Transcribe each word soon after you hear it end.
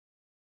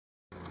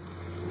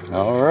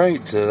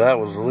Alright, so that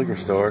was the liquor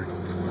store.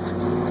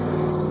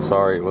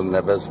 Sorry it wasn't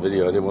that best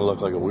video. I didn't want to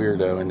look like a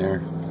weirdo in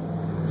there.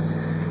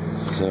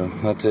 So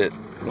that's it.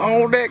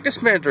 Long Deck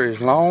Dispensaries,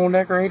 long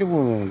decorated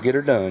room. Get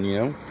her done, you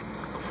know.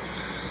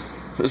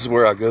 This is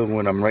where I go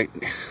when I'm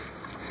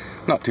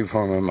not too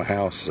far from my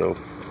house. So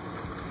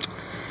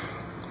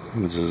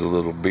this is a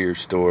little beer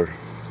store.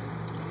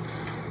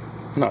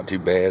 Not too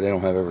bad. They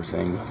don't have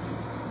everything.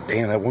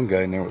 Damn, that one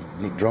guy in there was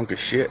drunk as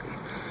shit.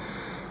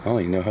 I don't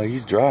even know how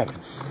he's driving.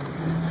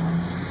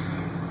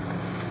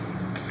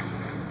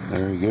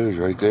 There he goes,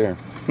 right there.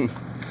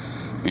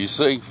 Be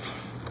safe.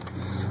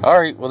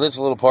 Alright, well, this is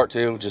a little part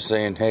 2. Just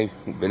saying, hey,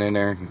 been in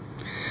there.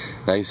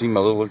 Now you see my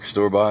little liquor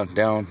store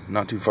down,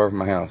 not too far from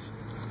my house.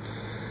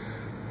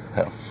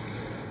 Hell.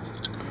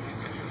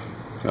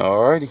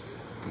 Alrighty.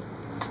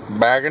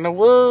 Back in the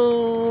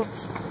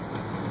woods.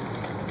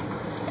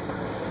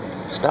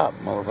 Stop,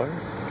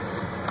 motherfucker.